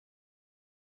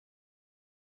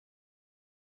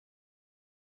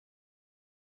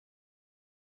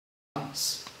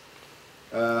months.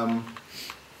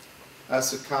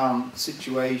 As the current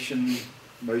situation,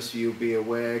 most of you will be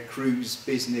aware, cruise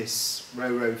business,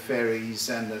 ro-ro ferries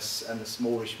and the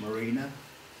smallish marina.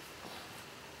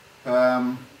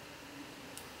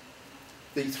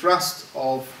 The thrust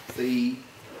of the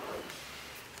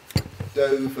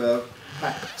Dover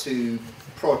PAC2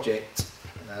 project,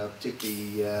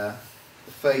 particularly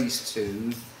phase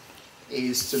 2,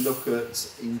 is to look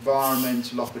at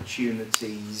environmental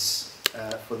opportunities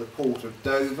for the port of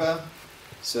Dover,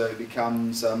 so it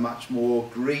becomes a much more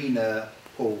greener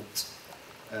port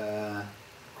in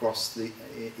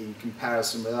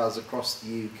comparison with others across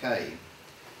the UK.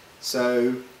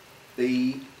 So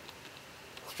the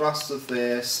thrust of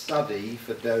their study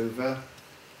for Dover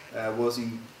was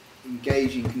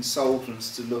engaging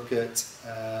consultants to look at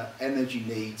energy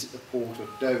needs at the port of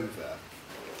Dover.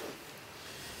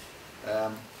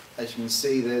 As you can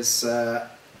see, there's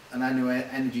an annual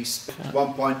energy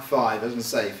 1.5, as I was going to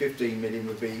say, 15 million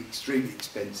would be extremely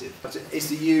expensive. It's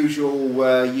the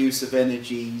usual use of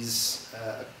energies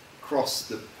across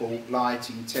the port: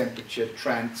 lighting, temperature,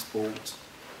 transport,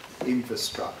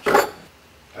 infrastructure.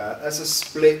 There's a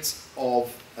split of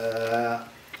the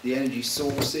energy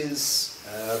sources,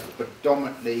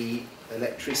 predominantly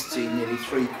electricity, nearly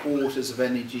 3/4 of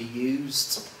energy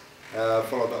used,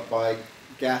 followed up by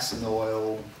gas and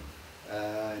oil,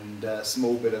 and a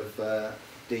small bit of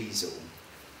diesel.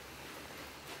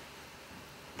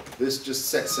 This just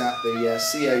sets out the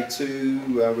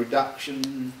CO2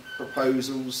 reduction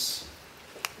proposals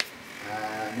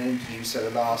and energy use over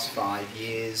the last 5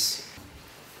 years.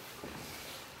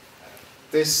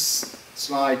 This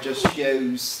slide just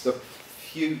shows the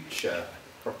future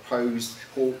proposed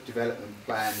port development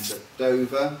plans at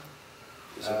Dover.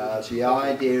 The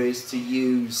idea is to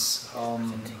use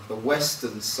on the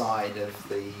western side of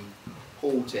the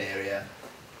port area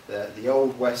the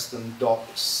old western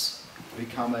docks to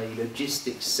become a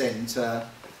logistics centre,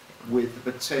 with the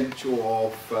potential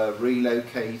of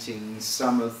relocating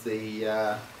some of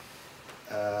the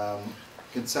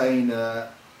container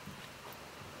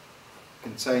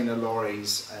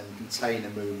lorries and container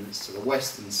movements to the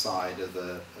western side of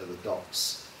the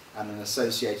docks, and an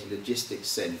associated logistics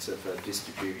centre for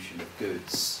distribution of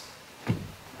goods.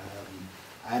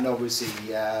 And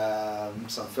obviously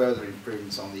some further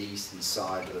improvements on the eastern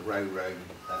side of the ro-ro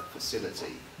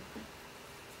facility.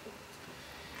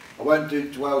 I won't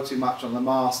dwell too much on the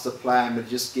master plan, but it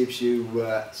just gives you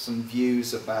some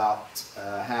views about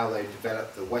how they've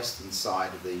developed the western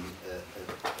side of the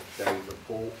Dover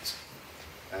port,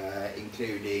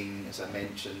 including, as I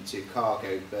mentioned, 2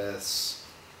 cargo berths,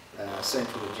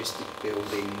 central logistic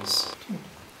buildings.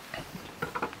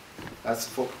 That's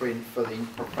the footprint for the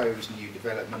proposed new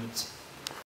development.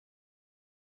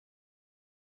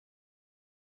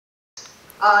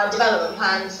 Our development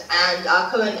plans and our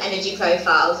current energy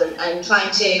profiles, and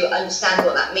trying to understand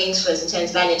what that means for us in terms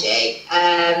of energy.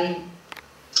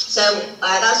 So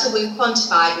that's what we've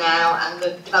quantified now, and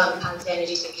the development plans, the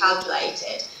energy has been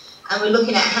calculated, and we're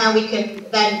looking at how we can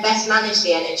then best manage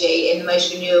the energy in the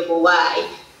most renewable way,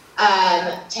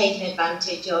 taking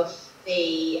advantage of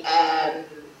the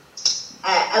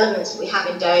elements that we have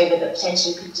in Dover that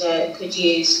potentially could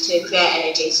use to create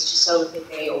energy, such as solar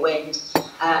PV or wind,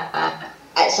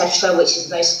 etc., which is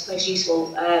most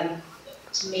useful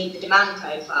to meet the demand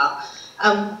profile.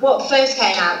 What first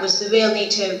came out was the real need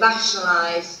to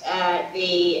rationalise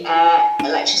the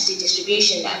electricity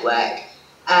distribution network,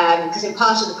 because in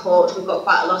part of the port we've got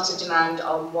quite a lot of demand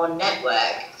on one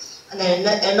network, and then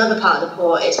another part of the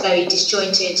port it's very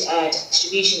disjointed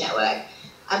distribution network,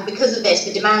 and because of this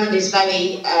the demand is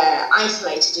very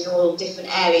isolated in all different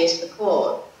areas of the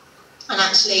port, and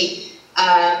actually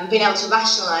being able to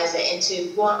rationalise it into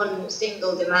one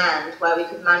single demand where we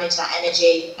could manage that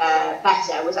energy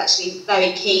better was actually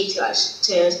very key to us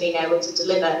being able to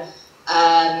deliver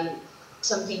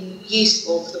something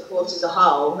useful for the port as a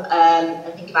whole,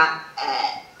 and think about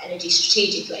energy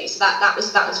strategically. So that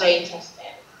was very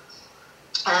interesting,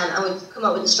 and we've come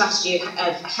up with a strategy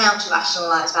of how to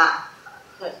rationalise that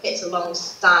fits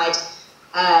alongside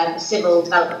civil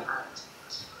development plans.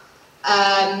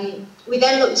 We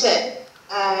then looked at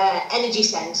energy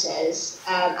centres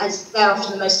as they're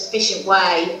often the most efficient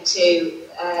way to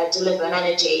deliver an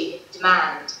energy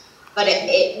demand, but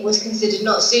it was considered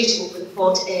not suitable for the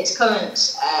port in its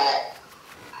current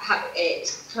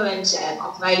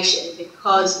operation,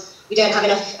 because we don't have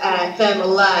enough thermal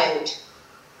load.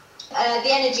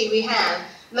 The energy we have,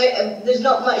 there's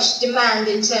not much demand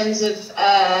in terms of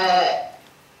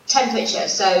temperature,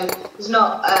 so there's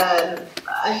not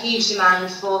a huge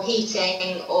demand for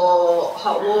heating or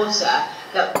hot water,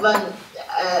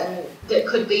 that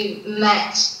could be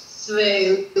met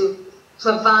through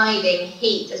providing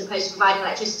heat as opposed to providing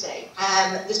electricity.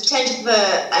 There's potential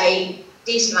for a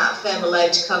decent amount of thermal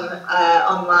load to come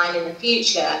online in the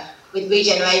future, with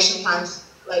regeneration plants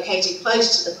located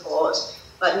close to the port,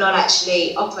 but not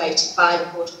actually operated by the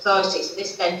Port Authority. So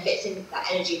this then fits into that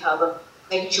energy hub of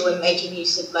making sure we're making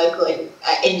use of local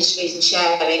industries and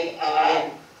sharing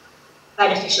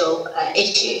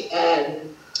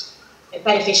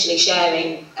beneficially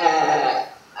sharing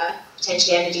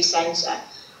potentially energy centre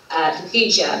for the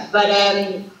future. But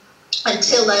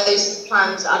until those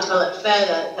plans are developed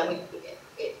further, then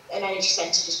an energy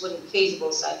centre just wouldn't be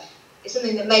feasible. So it's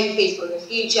something that may be feasible in the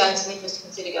future and something for us to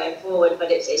consider going forward,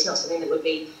 but it's not something that would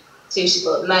be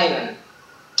suitable at the moment.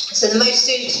 So the most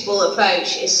suitable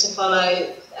approach is to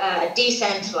follow a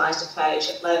decentralised approach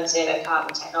of low and zero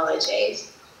carbon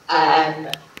technologies,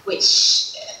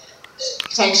 which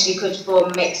potentially could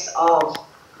form a mix of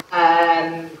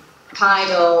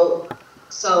tidal,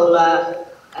 solar,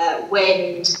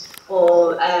 wind,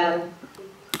 or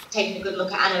taking a good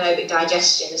look at anaerobic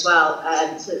digestion as well.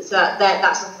 So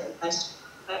that's something of the most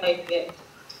appropriate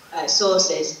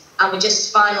sources. And we're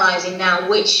just finalising now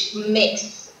which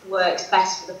mix works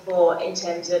best for the port in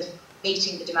terms of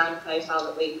meeting the demand profile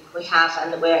that we have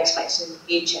and that we're expecting in the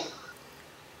future.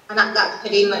 And that's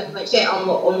pretty much it on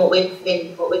what we've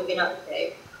been up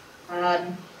to.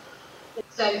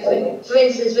 So, for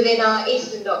instance, within our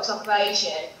Eastern Docks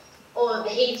operation, all of the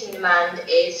heating demand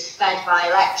is fed by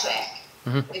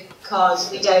electric,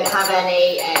 because we don't have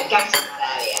any gas in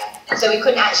that area. And so we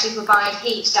couldn't actually provide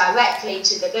heat directly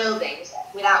to the buildings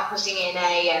without putting in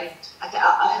a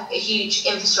huge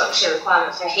infrastructure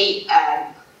requirement for heat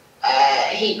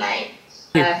main.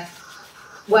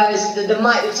 Whereas there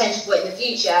might be potential for it in the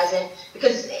future, as in,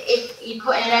 because if you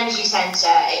put in an energy centre,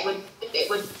 it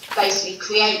would basically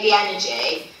create the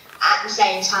energy at the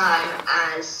same time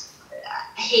as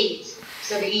heat,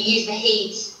 so that you use the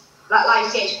heat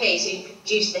like CHP, so you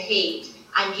produce the heat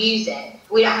and use it.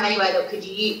 We don't have anywhere that could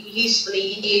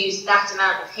usefully use that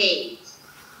amount of heat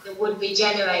that would be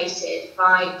generated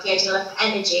by creating enough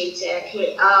energy to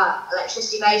hit our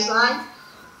electricity baseline.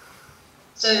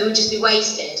 So it would just be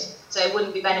wasted. So it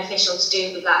wouldn't be beneficial to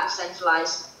do with that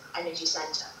centralised energy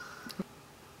centre.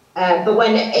 But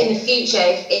when in the future,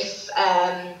 if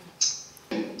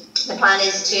the plan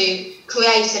is to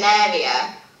create an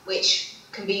area which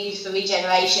can be used for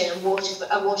regeneration and a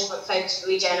waterfront focus for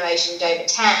regeneration in Dover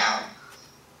town,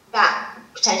 that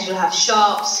potentially will have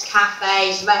shops,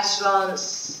 cafes,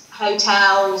 restaurants,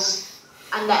 hotels,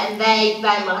 and they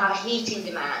then will have a heating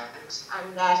demand,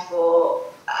 and therefore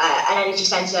an energy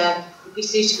centre would be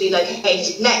suitably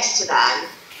located next to them,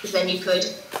 because then you could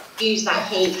use that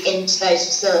heat into those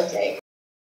facilities.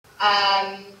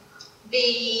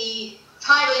 The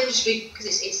tidal industry, because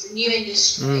it's a new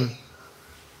industry,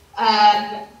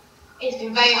 it's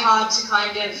been very hard to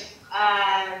kind of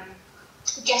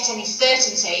get any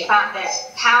certainty about the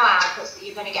power outputs that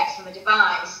you're going to get from a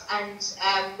device, and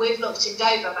we've looked in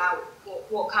Dover about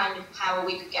what kind of power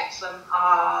we could get from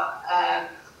our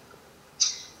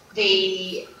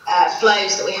the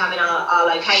flows that we have in our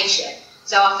location.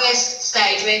 So our first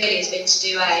stage really has been to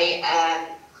do a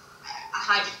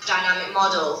hydrodynamic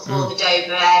model for the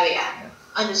Dover area,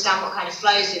 understand what kind of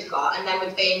flows we've got, and then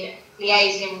we've been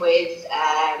liaising with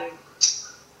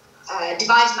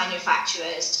device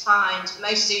manufacturers to find the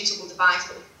most suitable device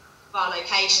for our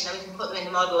location. Then we can put them in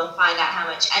the model and find out how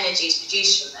much energy is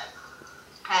produced from them,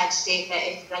 to see if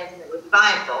there's anything that would be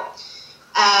viable.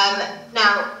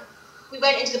 Now, we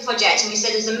went into the project and we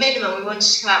said as a minimum we wanted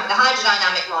to come out with a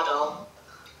hydrodynamic model,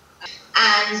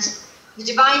 and the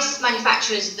device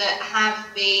manufacturers that have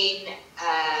been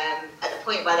at the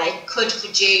point where they could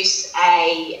produce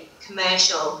a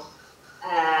commercial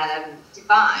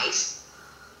device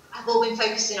have all been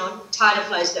focusing on tidal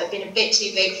flows that have been a bit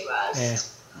too big for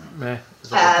us,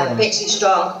 a bit too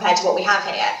strong compared to what we have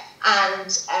here.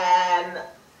 And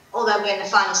although we're in the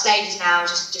final stages now,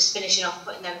 just finishing off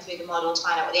putting them through the model to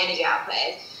find out what the energy output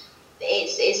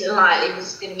is, it's unlikely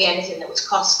there's going to be anything that was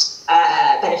cost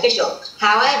beneficial.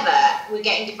 However, we're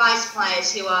getting device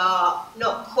suppliers who are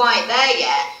not quite there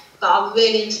yet, but are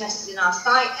really interested in our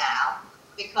site now,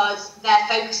 because they're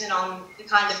focusing on the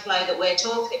kind of flow that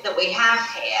we have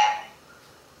here.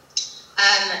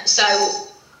 So,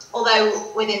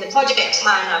 although within the project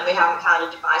timeline we haven't found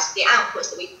a device, the outputs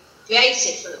that we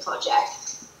created from the project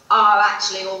are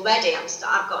actually already.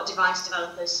 I've got device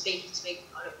developers speaking to me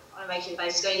on a regular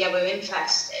basis, going, "Yeah, we're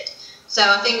interested." So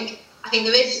I think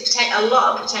there is a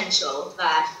lot of potential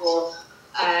there for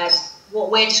what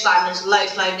we're describing as low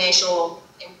flow nearshore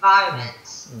environments.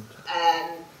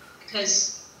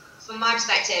 because from my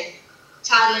perspective,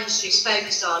 tidal industry is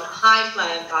focused on high flow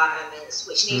environments,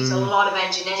 which needs a lot of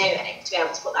engineering to be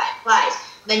able to put that in place.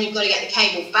 And then you've got to get the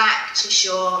cable back to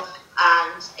shore,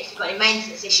 and if you've got any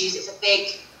maintenance issues, it's a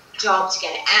big job to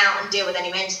get it out and deal with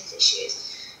any maintenance issues.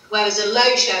 Whereas a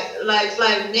low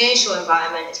flow near shore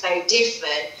environment is very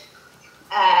different,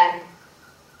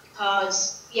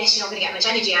 because yes, you're not going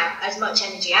to get as much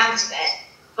energy out of it,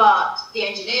 but the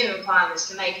engineering requirements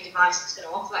to make a device that's going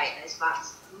to operate those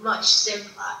plants are much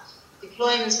simpler.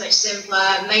 Deployment's much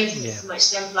simpler, maintenance is much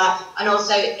simpler, and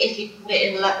also if you put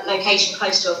it in a location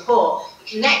close to a port, the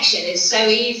connection is so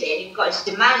easy and you've got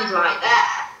demand right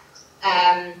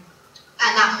there.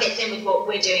 And that fits in with what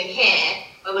we're doing here,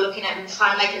 where we're looking at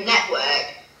trying to make a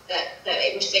network that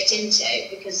it would fit into,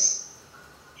 because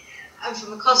and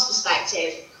from a cost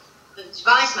perspective, the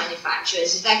device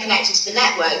manufacturers, if they're connected to the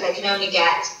network, they can only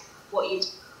get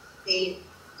the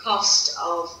cost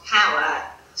of power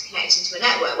to connect into a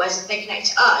network, whereas if they connect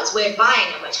to us, we're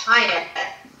buying a much higher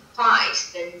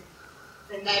price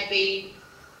than they'd be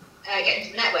getting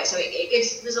to the network. So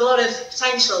there's a lot of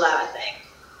potential there, I think.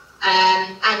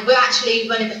 And we're actually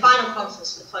running the final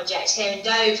conference for the project here in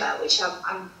Dover, which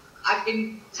I've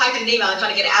been typing an email and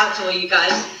trying to get it out to all you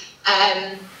guys,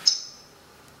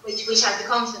 which has the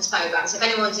conference programme. So if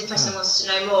anyone's interested and wants to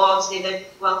know more, obviously they're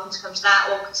welcome to come to that,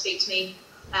 or can speak to me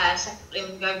separately,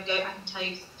 and go. I can talk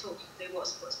you through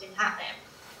what's been happening.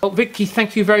 Well, Vicky,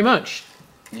 thank you very much.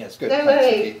 Yeah, it's good. No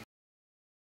worries.